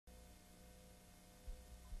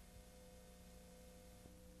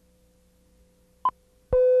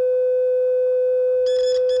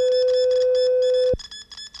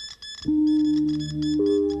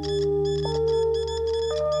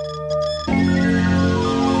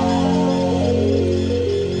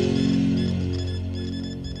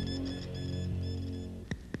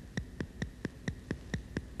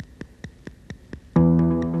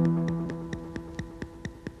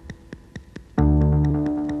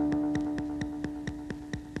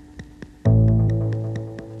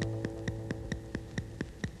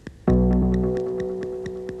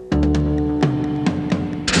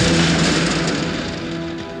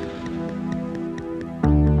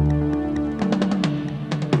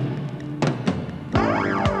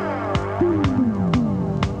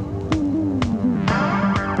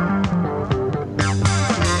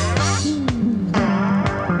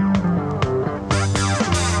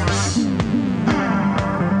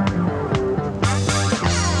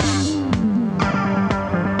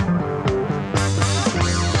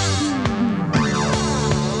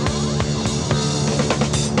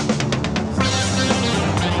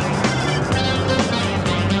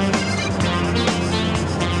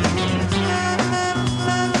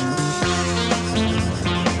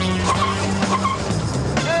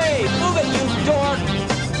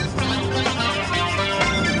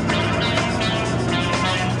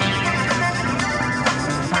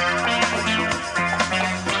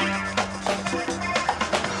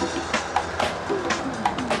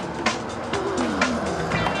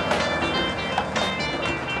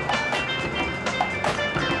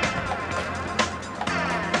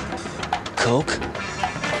Coke?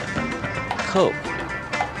 Coke.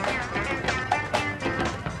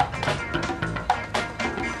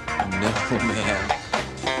 No, man.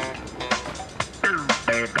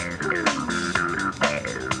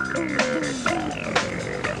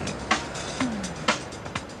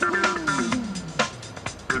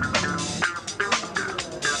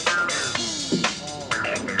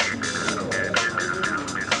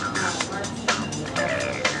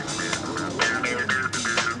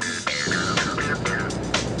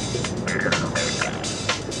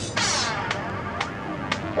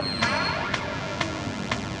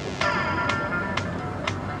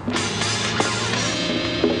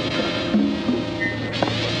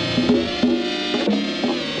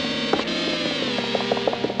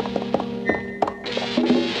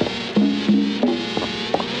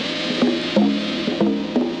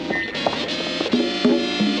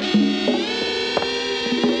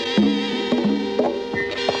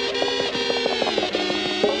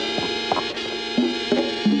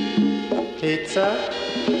 Pizza?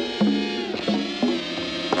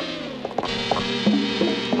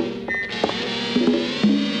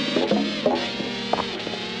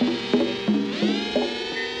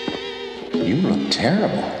 You look terrible.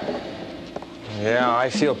 Yeah, I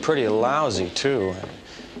feel pretty lousy, too.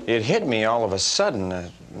 It hit me all of a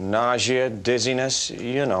sudden. Nausea, dizziness,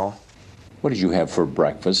 you know. What did you have for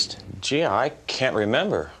breakfast? Gee, I can't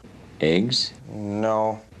remember. Eggs?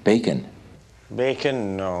 No. Bacon?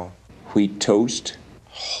 Bacon, no. Wheat toast?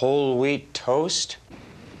 Whole wheat toast?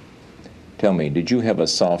 Tell me, did you have a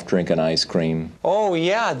soft drink and ice cream? Oh,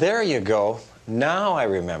 yeah, there you go. Now I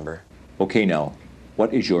remember. Okay, now,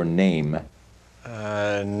 what is your name?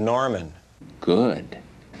 Norman. Good.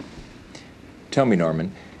 Tell me,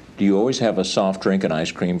 Norman, do you always have a soft drink and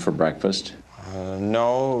ice cream for breakfast?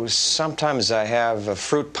 No, sometimes I have a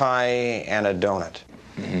fruit pie and a donut.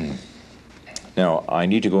 Now, I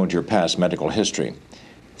need to go into your past medical history.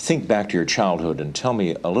 Think back to your childhood and tell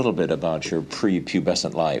me a little bit about your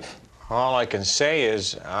pre-pubescent life. All I can say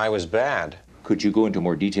is I was bad. Could you go into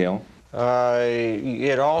more detail?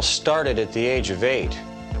 It all started at the age of 8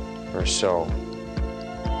 or so.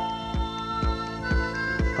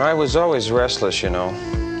 I was always restless, you know.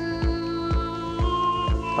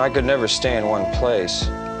 I could never stay in one place.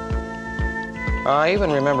 I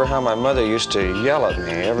even remember how my mother used to yell at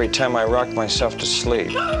me every time I rocked myself to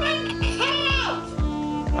sleep.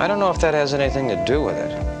 I don't know if that has anything to do with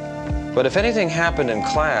it. But if anything happened in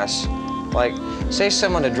class, like, say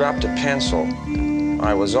someone had dropped a pencil,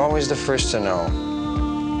 I was always the first to know.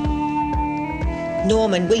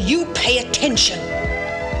 Norman, will you pay attention?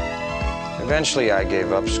 Eventually, I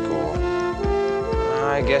gave up school.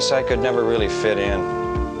 I guess I could never really fit in.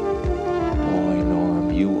 Boy,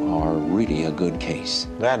 Norm, you are really a good case.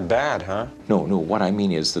 That bad, huh? No, what I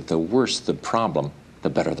mean is that the worse the problem, the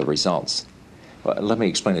better the results. Let me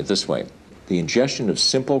explain it this way. The ingestion of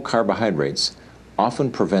simple carbohydrates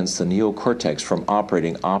often prevents the neocortex from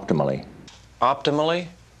operating optimally. Optimally?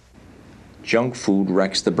 Junk food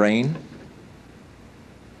wrecks the brain.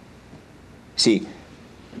 See,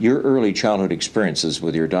 your early childhood experiences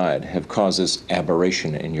with your diet have caused this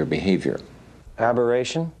aberration in your behavior.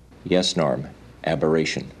 Aberration? Yes, Norm,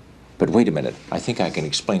 aberration. But wait a minute, I think I can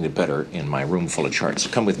explain it better in my room full of charts.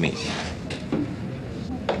 Come with me.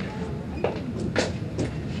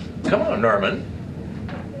 Come on, Norman.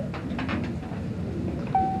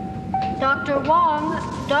 Dr.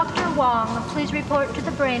 Wong, please report to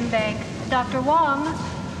the brain bank. Dr. Wong.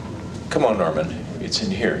 Come on, Norman. It's in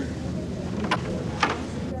here.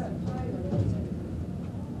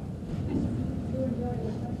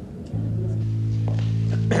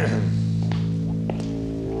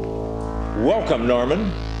 Welcome, Norman,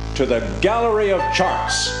 to the Gallery of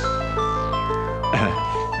Charts.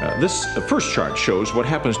 This first chart shows what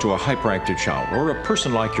happens to a hyperactive child, or a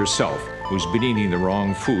person like yourself who's been eating the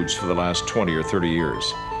wrong foods for the last 20 or 30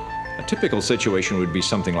 years. A typical situation would be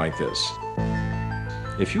something like this.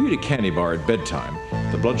 If you eat a candy bar at bedtime,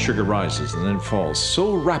 the blood sugar rises and then falls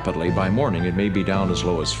so rapidly by morning it may be down as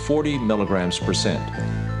low as 40 milligrams percent.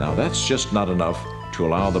 Now that's just not enough to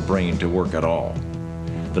allow the brain to work at all.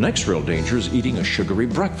 The next real danger is eating a sugary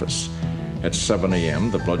breakfast. At 7 a.m.,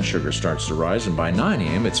 the blood sugar starts to rise, and by 9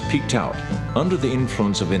 a.m., it's peaked out. Under the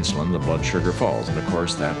influence of insulin, the blood sugar falls, and of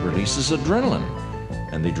course, that releases adrenaline.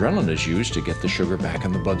 And the adrenaline is used to get the sugar back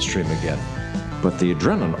in the bloodstream again. But the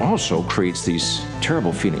adrenaline also creates these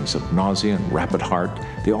terrible feelings of nausea and rapid heart,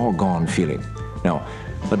 the all-gone feeling. Now,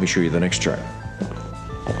 let me show you the next chart.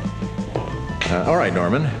 All right,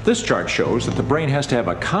 Norman, this chart shows that the brain has to have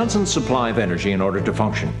a constant supply of energy in order to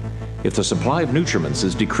function. If the supply of nutriments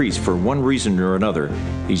is decreased for one reason or another,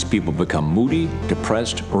 these people become moody,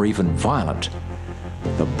 depressed, or even violent.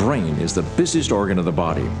 The brain is the busiest organ of the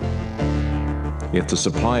body. If the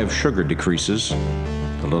supply of sugar decreases,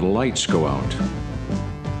 the little lights go out.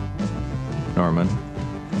 Norman.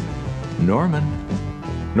 Norman.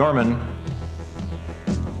 Norman.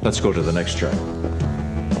 Let's go to the next chart.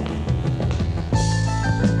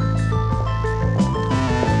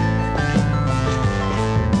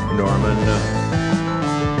 Norman.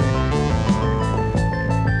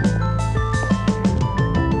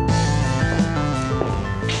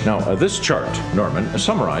 Now, this chart, Norman,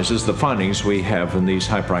 summarizes the findings we have in these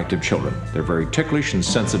hyperactive children. They're very ticklish and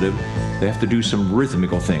sensitive. They have to do some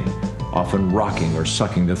rhythmical thing, often rocking or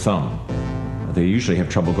sucking the thumb. They usually have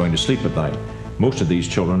trouble going to sleep at night. Most of these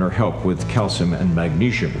children are helped with calcium and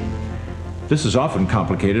magnesium. This is often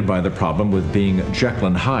complicated by the problem with being a Jekyll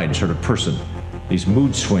and Hyde sort of person. These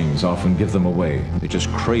mood swings often give them away. They just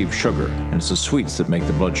crave sugar, and it's the sweets that make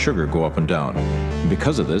the blood sugar go up and down. And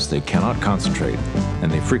because of this, they cannot concentrate,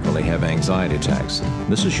 and they frequently have anxiety attacks.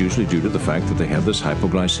 This is usually due to the fact that they have this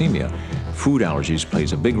hypoglycemia. Food allergies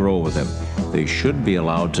plays a big role with them. They should be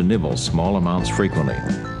allowed to nibble small amounts frequently.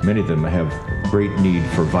 Many of them have great need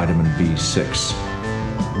for vitamin B6.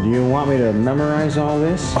 Do you want me to memorize all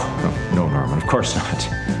this? Oh, no, Norman, of course not.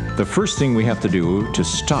 The first thing we have to do to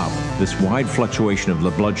stop this wide fluctuation of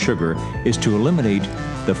the blood sugar is to eliminate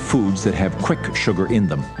the foods that have quick sugar in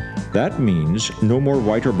them. That means no more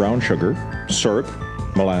white or brown sugar, syrup,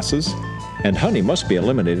 molasses, and honey must be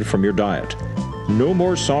eliminated from your diet. No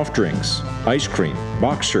more soft drinks, ice cream,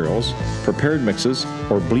 box cereals, prepared mixes,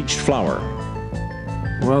 or bleached flour.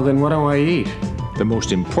 Well, then what do I eat? The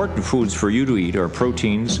most important foods for you to eat are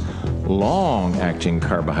proteins, long-acting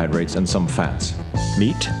carbohydrates, and some fats.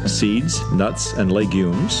 Meat, seeds, nuts, and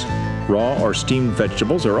legumes, raw or steamed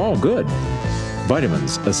vegetables are all good.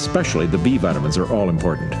 Vitamins, especially the B vitamins, are all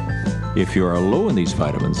important. If you are low in these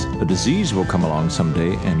vitamins, a disease will come along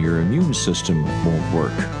someday and your immune system won't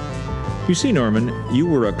work. You see, Norman, you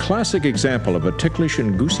were a classic example of a ticklish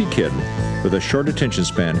and goosey kid with a short attention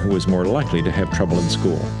span who was more likely to have trouble in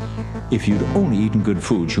school. If you'd only eaten good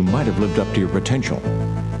foods, you might have lived up to your potential.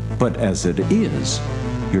 But as it is,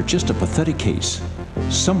 you're just a pathetic case,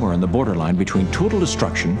 somewhere on the borderline between total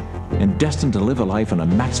destruction and destined to live a life in a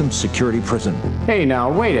maximum security prison. Hey,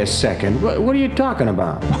 now, wait a second. What are you talking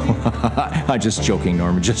about? I'm just joking,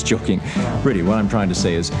 Norman, just joking. Really, what I'm trying to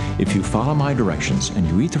say is, if you follow my directions and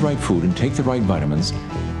you eat the right food and take the right vitamins,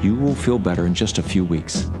 you will feel better in just a few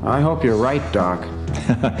weeks. I hope you're right, Doc.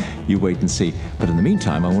 You wait and see. But in the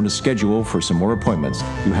meantime, I want to schedule for some more appointments.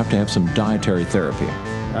 You have to have some dietary therapy.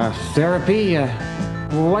 Therapy?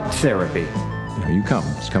 What therapy? Here you come.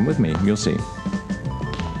 Just come with me. You'll see.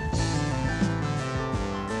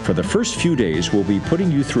 For the first few days, we'll be putting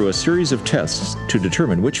you through a series of tests to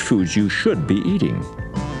determine which foods you should be eating.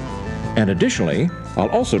 And additionally, I'll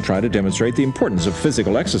also try to demonstrate the importance of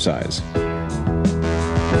physical exercise.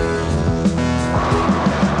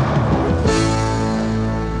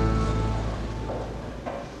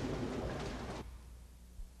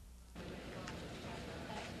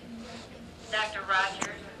 Dr.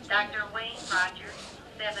 Rogers, Dr. Wayne Rogers,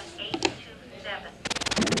 7827.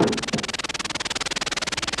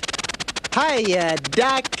 Hi,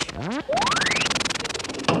 Doc.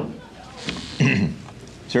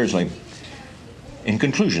 Seriously, in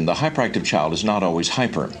conclusion, the hyperactive child is not always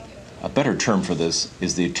hyper. A better term for this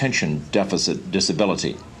is the attention deficit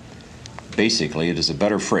disability. Basically, it is a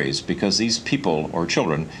better phrase because these people or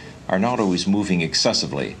children are not always moving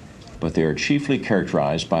excessively, but they are chiefly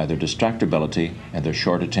characterized by their distractibility and their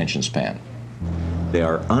short attention span. They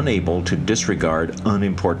are unable to disregard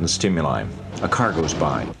unimportant stimuli. A car goes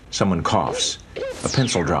by, someone coughs, a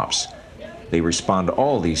pencil drops. They respond to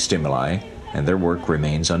all these stimuli, and their work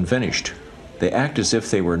remains unfinished. They act as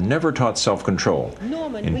if they were never taught self-control.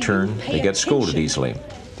 In turn, they get scolded easily.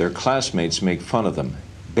 Their classmates make fun of them.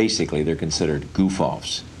 Basically, they're considered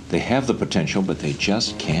goof-offs. They have the potential, but they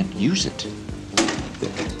just can't use it.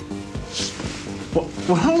 Well,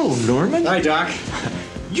 hello, Norman. Hi, Doc.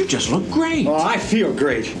 You just look great. Oh, I feel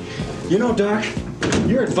great. You know, Doc,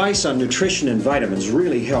 your advice on nutrition and vitamins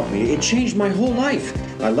really helped me. It changed my whole life.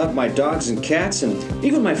 I love my dogs and cats, and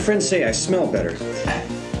even my friends say I smell better.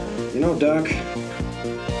 You know, Doc,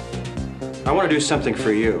 I want to do something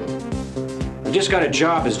for you. I just got a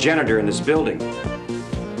job as janitor in this building.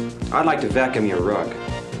 I'd like to vacuum your rug.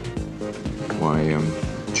 Why,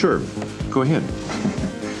 sure. Go ahead.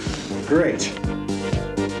 Great.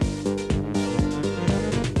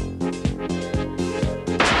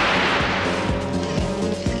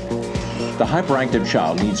 The hyperactive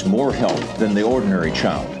child needs more help than the ordinary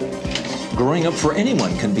child. Growing up for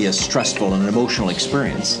anyone can be a stressful and emotional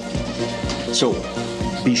experience. So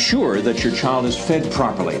be sure that your child is fed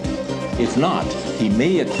properly. If not, he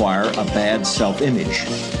may acquire a bad self-image.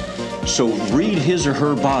 So read his or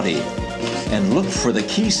her body and look for the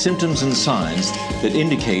key symptoms and signs that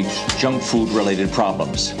indicate junk food-related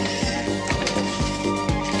problems.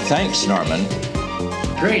 Thanks, Norman.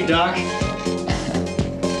 Great, Doc.